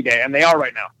every day, and they are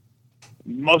right now.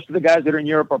 Most of the guys that are in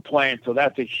Europe are playing, so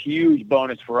that's a huge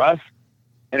bonus for us.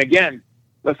 And again,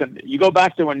 listen, you go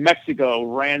back to when Mexico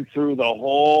ran through the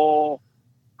whole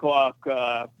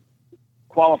qualifiers.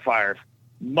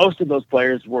 Most of those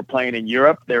players were playing in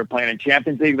Europe. They were playing in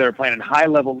Champions League. They were playing in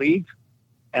high-level leagues,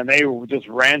 and they just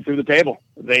ran through the table.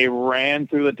 They ran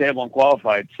through the table and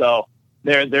qualified. So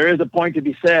there is a point to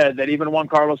be said that even Juan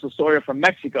Carlos Osorio from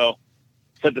Mexico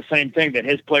said the same thing, that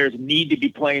his players need to be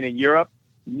playing in Europe.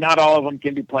 Not all of them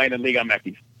can be playing in Liga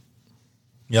MX.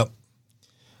 Yep.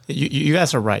 You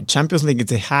guys are right. Champions League is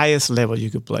the highest level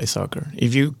you could play soccer.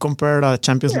 If you compare a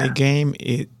Champions League game,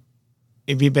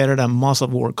 it'd be better than most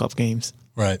of World Cup games.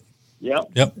 Right.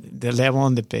 Yep. The level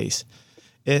and the pace.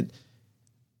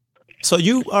 So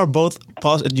you are both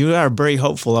you are very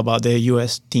hopeful about the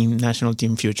U.S. national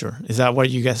team future. Is that what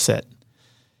you guys said?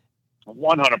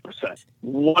 100%.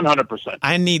 100%.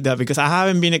 I need that because I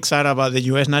haven't been excited about the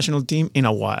U.S. national team in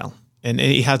a while. And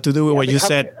it had to do with what you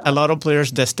said. A lot of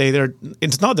players that stay there,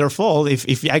 it's not their fault.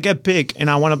 If I get picked and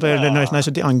I want to play the national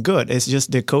team, I'm good. It's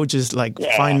just the coaches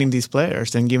finding these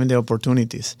players and giving the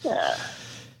opportunities. Yeah.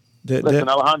 Listen,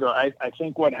 Alejandro, I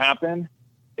think what happened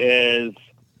is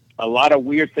a lot of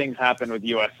weird things happened with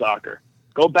U.S. soccer.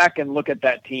 Go back and look at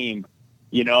that team.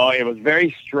 You know, it was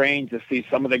very strange to see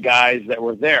some of the guys that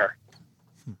were there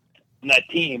in that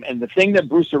team. And the thing that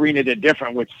Bruce Arena did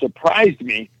different, which surprised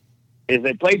me, is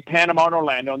they played Panama and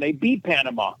Orlando, and they beat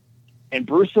Panama. And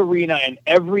Bruce Arena, in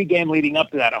every game leading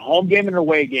up to that, a home game and an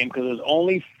away game, because there's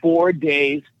only 4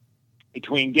 days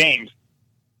between games,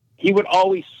 he would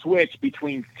always switch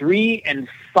between 3 and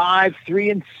 5, 3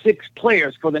 and 6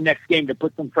 players for the next game to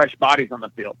put some fresh bodies on the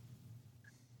field.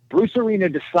 Bruce Arena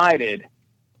decided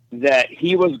that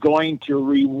he was going to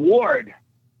reward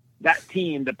that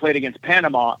team that played against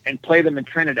Panama and play them in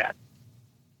Trinidad.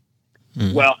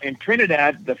 Mm. Well, in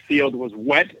Trinidad, the field was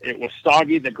wet. It was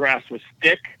soggy. The grass was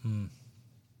thick. Mm.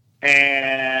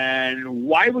 And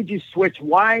why would you switch?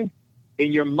 Why,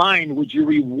 in your mind, would you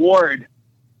reward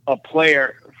a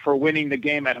player for winning the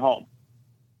game at home?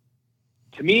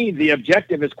 To me, the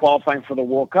objective is qualifying for the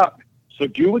World Cup. So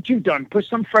do what you've done. Put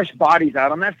some fresh bodies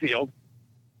out on that field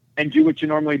and do what you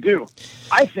normally do.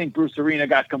 I think Bruce Arena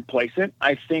got complacent.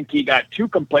 I think he got too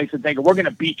complacent, thinking we're going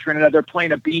to beat Trinidad. They're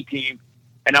playing a B team,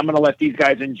 and I'm going to let these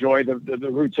guys enjoy the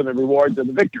roots and the rewards of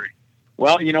the victory.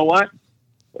 Well, you know what?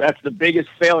 That's the biggest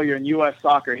failure in U.S.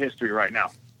 soccer history right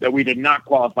now, that we did not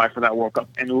qualify for that World Cup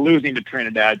and losing to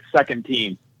Trinidad, second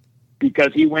team,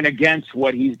 because he went against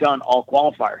what he's done all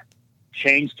qualifier.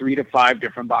 Changed 3 to 5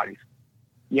 different bodies.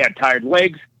 You had tired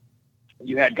legs.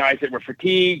 You had guys that were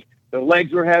fatigued. Their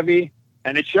legs were heavy,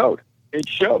 and it showed. It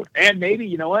showed. And maybe,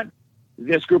 you know what?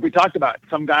 This group we talked about,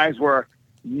 some guys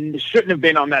shouldn't have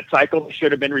been on that cycle. They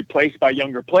should have been replaced by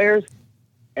younger players.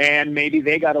 And maybe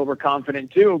they got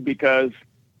overconfident too, because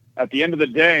at the end of the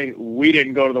day, we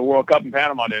didn't go to the World Cup and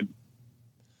Panama did.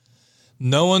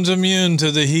 No one's immune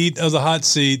to the heat of the hot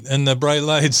seat and the bright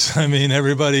lights. I mean,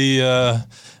 everybody's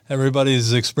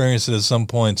experienced it at some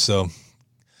point. So,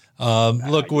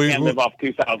 look, we can't live off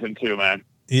 2002, man.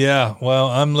 Yeah, well,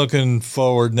 I'm looking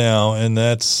forward now, and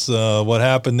that's what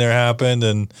happened there happened,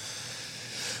 and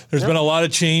there's been a lot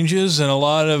of changes and a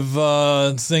lot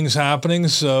of things happening,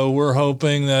 so we're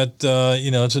hoping that,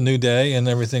 it's a new day and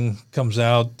everything comes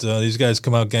out. These guys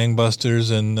come out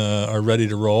gangbusters and are ready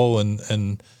to roll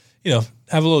and have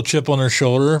a little chip on their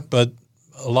sholet, but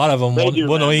a lot of them won't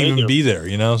even be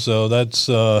there, so that's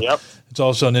it's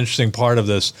also an interesting part of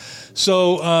this.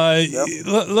 So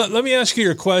let me ask you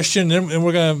your question, and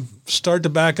we're going to start to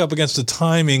back up against the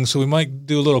timing, so we might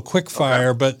do a little quick fire,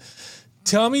 okay. But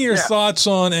tell me your thoughts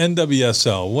on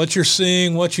NWSL, what you're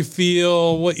seeing, what you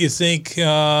feel, what you think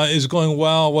is going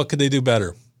well, what could they do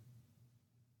better?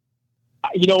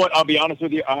 You know what? I'll be honest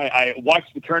with you. I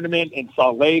watched the tournament in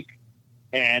Salt Lake,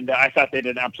 and I thought they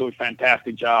did an absolutely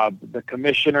fantastic job. The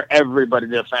commissioner, everybody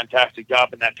did a fantastic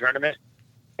job in that tournament.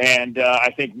 And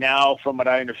I think now, from what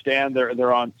I understand,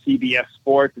 they're on CBS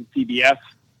Sports and CBS,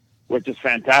 which is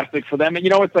fantastic for them. And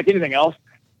it's like anything else.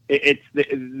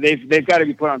 They've got to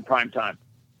be put on prime time.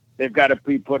 They've got to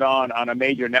be put on a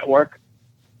major network,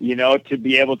 to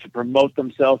be able to promote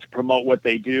themselves, to promote what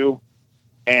they do,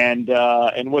 and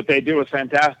what they do is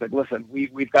fantastic. Listen,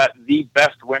 we've got the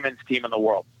best women's team in the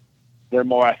world. They're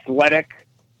more athletic,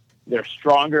 they're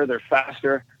stronger, they're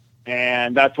faster.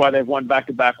 And that's why they've won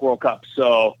back-to-back World Cups.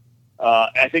 So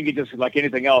I think it just like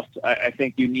anything else, I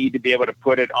think you need to be able to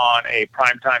put it on a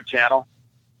primetime channel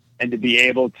and to be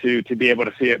able to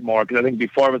see it more. Because I think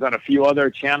before it was on a few other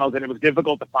channels, and it was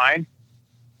difficult to find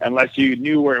unless you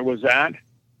knew where it was at.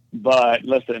 But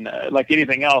listen, like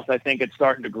anything else, I think it's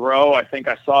starting to grow. I think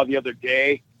I saw the other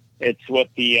day, it's what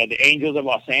the Angels of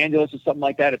Los Angeles or something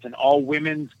like that. It's an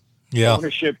all-women's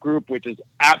ownership group, which is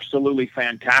absolutely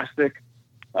fantastic.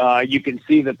 You can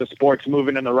see that the sport's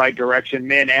moving in the right direction,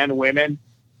 men and women.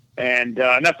 And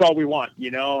that's all we want.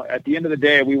 At the end of the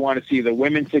day, we want to see the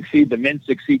women succeed, the men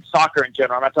succeed, soccer in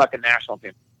general. I'm not talking national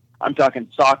team. I'm talking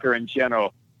soccer in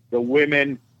general. The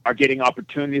women are getting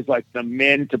opportunities like the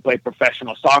men to play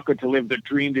professional soccer, to live their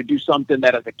dream, to do something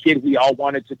that as a kid we all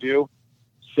wanted to do.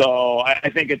 So I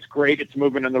think it's great. It's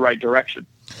moving in the right direction.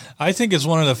 I think it's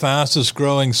one of the fastest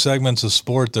growing segments of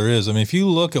sport there is. I mean, if you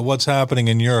look at what's happening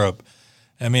in Europe,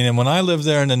 and when I lived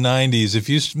there in the 90s, if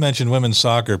you mentioned women's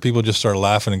soccer, people just start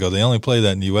laughing and go, they only play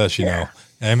that in the U.S., you know.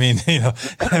 They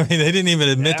didn't even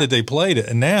admit that they played it.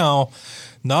 And now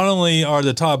not only are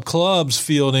the top clubs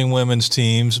fielding women's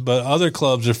teams, but other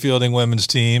clubs are fielding women's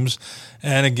teams.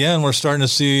 And again, we're starting to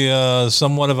see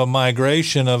somewhat of a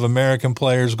migration of American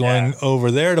players going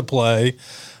over there to play,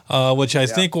 which I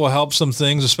think will help some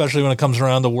things, especially when it comes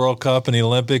around the World Cup and the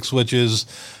Olympics, which is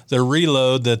the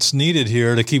reload that's needed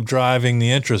here to keep driving the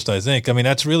interest, I think. I mean,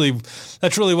 that's really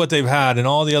what they've had. And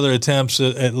all the other attempts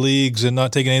at leagues and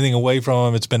not taking anything away from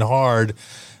them, it's been hard.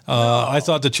 I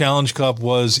thought the Challenge Cup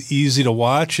was easy to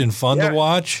watch and fun to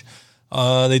watch.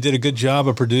 They did a good job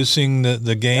of producing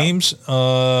the games.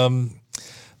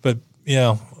 But,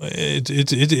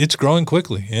 it's growing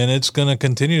quickly, and it's going to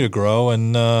continue to grow,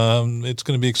 and it's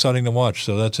going to be exciting to watch.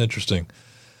 So that's interesting.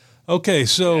 Okay,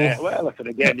 so... well, listen,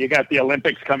 again, you got the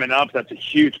Olympics coming up. That's a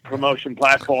huge promotion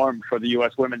platform for the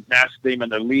U.S. women's national team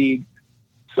and the league.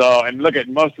 So, and look at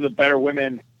most of the better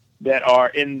women that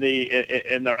are on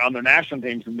their national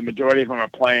teams, and the majority of them are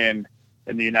playing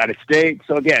in the United States.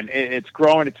 So, again, it's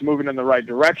growing. It's moving in the right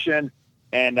direction,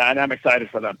 and I'm excited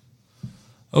for them.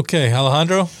 Okay,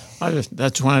 Alejandro? I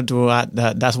just wanted to add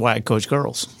that's why I coach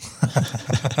girls.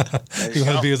 You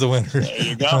want to be with the winners. There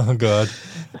you go. Oh, God.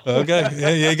 Okay.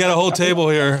 Yeah, you got a whole table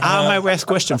here. My last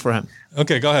question for him.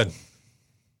 Okay, go ahead.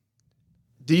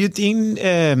 Do you think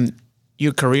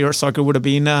your career soccer would have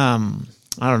been, I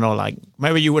don't know, like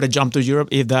maybe you would have jumped to Europe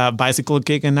if the bicycle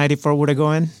kick in '94 would have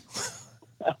gone in?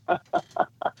 I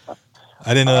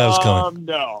didn't know that was coming.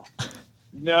 No.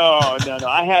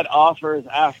 I had offers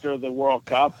after the World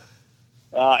Cup.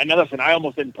 And listen, I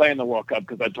almost didn't play in the World Cup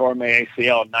because I tore my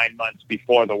ACL 9 months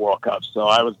before the World Cup. So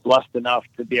I was blessed enough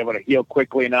to be able to heal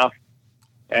quickly enough.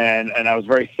 And I was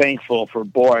very thankful for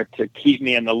Bort to keep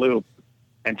me in the loop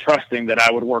and trusting that I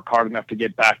would work hard enough to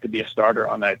get back to be a starter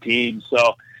on that team.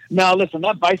 So, now listen,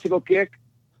 that bicycle kick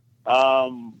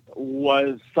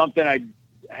was something I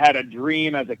had a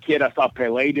dream as a kid. I saw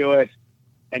Pelé do it.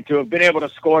 And to have been able to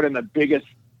score it in the biggest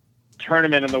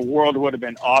tournament in the world would have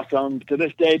been awesome. To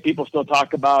this day, people still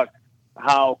talk about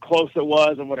how close it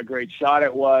was and what a great shot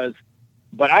it was.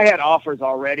 But I had offers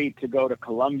already to go to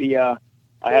Colombia.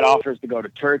 I had offers to go to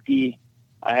Turkey.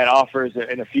 I had offers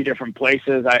in a few different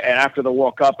places. And after the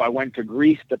World Cup, I went to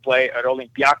Greece to play at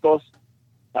Olympiacos.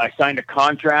 I signed a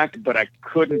contract, but I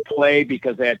couldn't play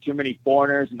because they had too many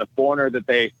foreigners, and the foreigner that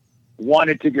they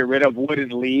wanted to get rid of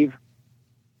wouldn't leave.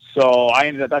 So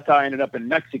that's how I ended up in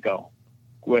Mexico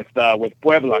with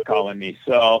Puebla calling me.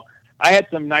 So I had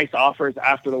some nice offers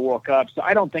after the World Cup. So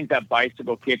I don't think that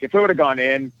bicycle kick, if it would have gone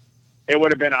in, it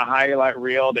would have been a highlight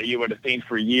reel that you would have seen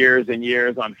for years and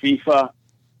years on FIFA.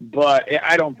 But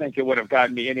I don't think it would have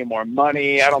gotten me any more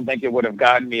money. I don't think it would have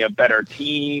gotten me a better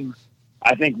team.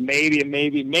 I think maybe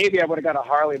I would have got a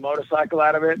Harley motorcycle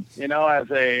out of it, as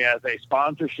a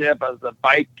sponsorship, as a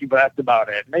bike, but that's about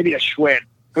it. Maybe a Schwinn.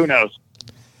 Who knows?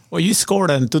 Well, you scored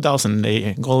in 2000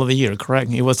 a goal of the year, correct?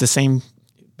 It was the same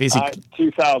basic.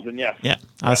 2000, yes. Yeah,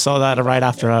 I saw that right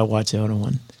after I watched the other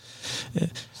one. Yeah.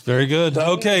 Very good.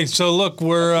 Okay, so look,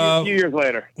 we're a few years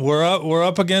later. We're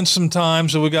up against some time,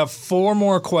 so we got 4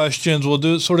 more questions. We'll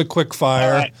do it sort of quick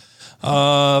fire.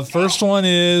 Right. First one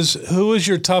is, who is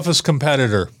your toughest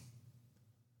competitor?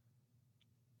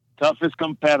 Toughest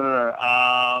competitor.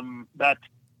 That's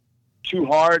too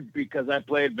hard because I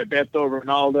played Bebeto,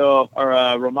 Ronaldo, or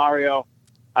Romario.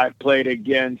 I played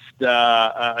against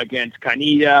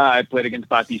Canilla. I played against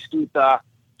Batistuta.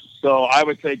 So I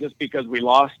would say just because we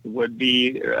lost would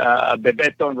be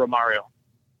Bebeto and Romario.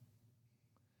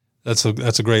 That's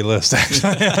a great list,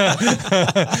 actually.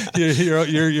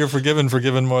 you're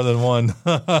forgiven more than one.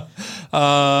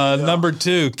 Number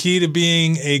 2, key to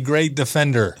being a great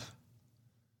defender.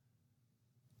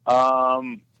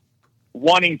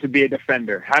 Wanting to be a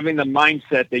defender, having the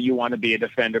mindset that you want to be a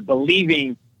defender,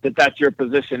 believing that that's your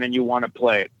position and you want to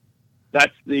play it.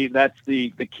 That's the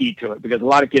key to it, because a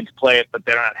lot of kids play it, but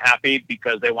they're not happy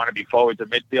because they want to be forwards or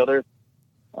midfielders.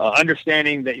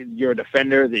 Understanding that you're a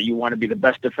defender, that you want to be the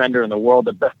best defender in the world,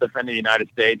 the best defender in the United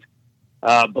States,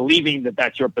 believing that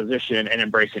that's your position and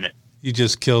embracing it. You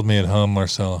just killed me at home,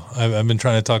 Marcelo. I've been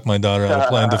trying to talk my daughter out of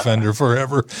playing defender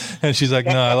forever, and she's like,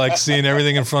 "No, I like seeing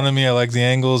everything in front of me. I like the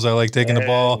angles. I like taking the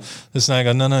ball." This and I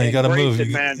go, "No, you got to move.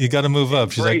 You got to move up."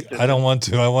 She's like, "I don't want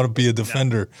to. I want to be a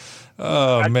defender."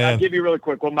 Oh, man. I'll give you really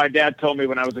quick what my dad told me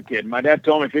when I was a kid. My dad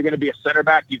told me, if you're going to be a center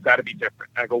back, you've got to be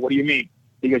different. I go, what do you mean?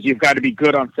 Because you've got to be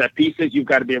good on set pieces. You've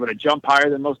got to be able to jump higher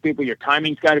than most people. Your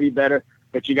timing's got to be better,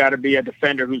 but you got to be a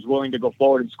defender who's willing to go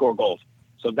forward and score goals.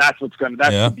 So that's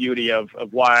the beauty of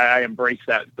why I embrace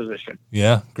that position.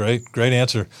 Yeah, great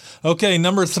answer. Okay,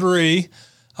 number 3,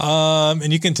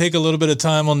 and you can take a little bit of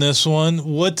time on this one.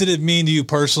 What did it mean to you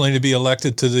personally to be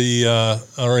elected to the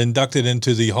or inducted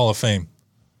into the Hall of Fame?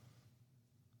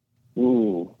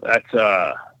 Ooh, that's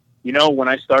when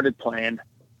I started playing,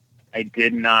 I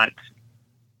did not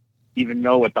even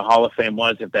know what the Hall of Fame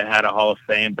was, if they had a Hall of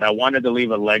Fame, but I wanted to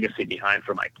leave a legacy behind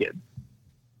for my kids.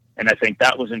 And I think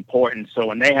that was important. So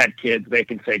when they had kids, they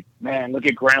can say, man, look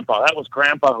at Grandpa. That was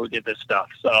Grandpa who did this stuff.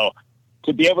 So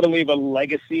to be able to leave a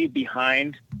legacy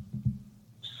behind,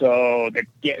 so the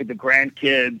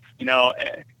grandkids,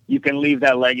 you can leave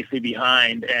that legacy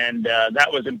behind. And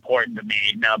that was important to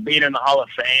me. Now, being in the Hall of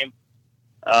Fame,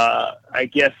 I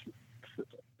guess,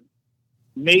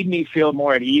 made me feel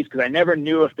more at ease, because I never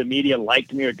knew if the media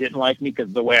liked me or didn't like me,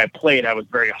 because the way I played, I was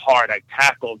very hard. I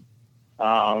tackled.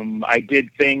 I did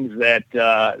things that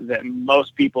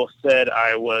most people said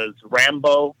I was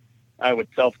Rambo. I would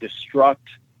self-destruct.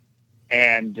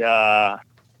 And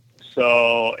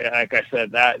so, like I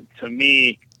said, that to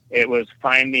me, it was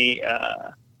finally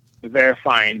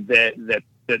verifying that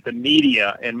the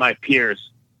media and my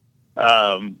peers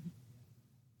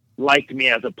liked me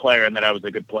as a player and that I was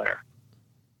a good player.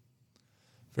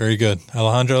 Very good.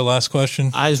 Alejandro, last question.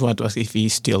 I just want to ask if he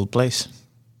still plays.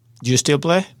 Do you still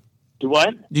play? Do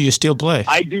what? Do you still play?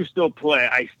 I do still play.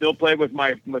 I still play with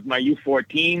my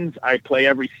U14s. I play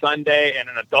every Sunday in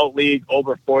an adult league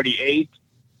over 48.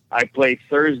 I play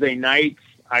Thursday nights.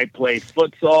 I play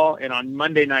futsal, and on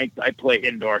Monday nights I play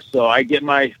indoor. So I get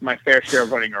my fair share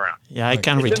of running around. Yeah, I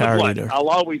can't retire either. I'll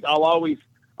always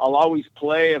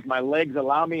play if my legs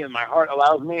allow me and my heart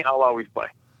allows me. I'll always play.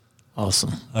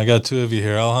 Awesome. I got two of you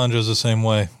here. Alejandro's the same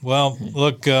way. Well,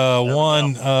 look,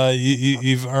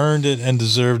 you've earned it and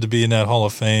deserve to be in that Hall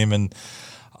of Fame. And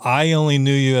I only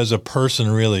knew you as a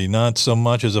person, really, not so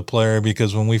much as a player,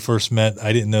 because when we first met,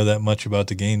 I didn't know that much about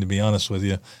the game, to be honest with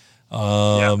you.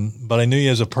 But I knew you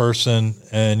as a person,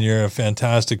 and you're a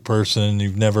fantastic person.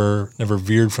 You've never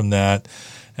veered from that.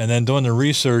 And then doing the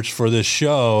research for this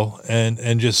show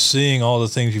and just seeing all the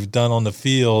things you've done on the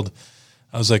field,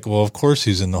 I was like, well, of course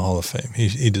he's in the Hall of Fame.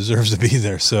 He deserves to be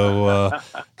there. So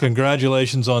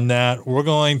congratulations on that. We're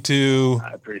going to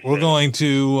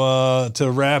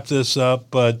wrap this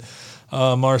up, but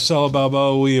Marcelo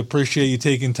Balboa, we appreciate you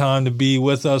taking time to be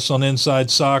with us on Inside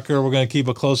Soccer. We're going to keep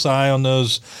a close eye on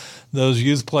those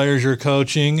youth players you're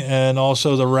coaching, and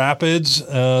also the Rapids.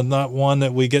 Not one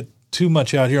that we get too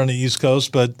much out here on the East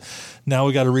Coast, but now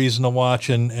we got a reason to watch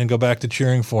and go back to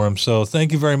cheering for them. So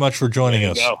thank you very much for joining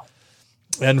us. Go.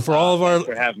 And for all of thanks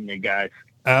for having me, guys.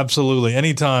 Absolutely.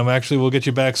 Anytime. Actually, we'll get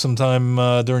you back sometime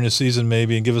during the season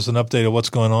maybe and give us an update of what's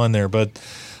going on there. But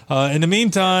in the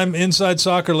meantime, Inside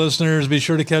Soccer listeners, be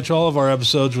sure to catch all of our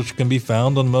episodes, which can be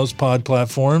found on most pod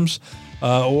platforms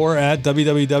or at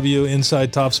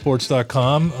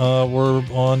www.insidetopsports.com. We're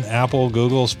on Apple,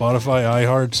 Google, Spotify,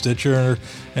 iHeart, Stitcher,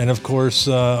 and, of course,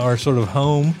 our sort of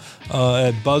home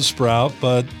at Buzzsprout.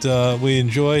 But we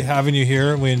enjoy having you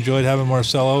here. We enjoyed having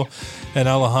Marcelo and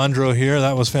Alejandro here.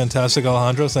 That was fantastic,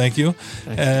 Alejandro. Thank you.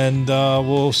 And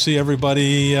we'll see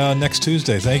everybody next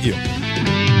Tuesday. Thank you.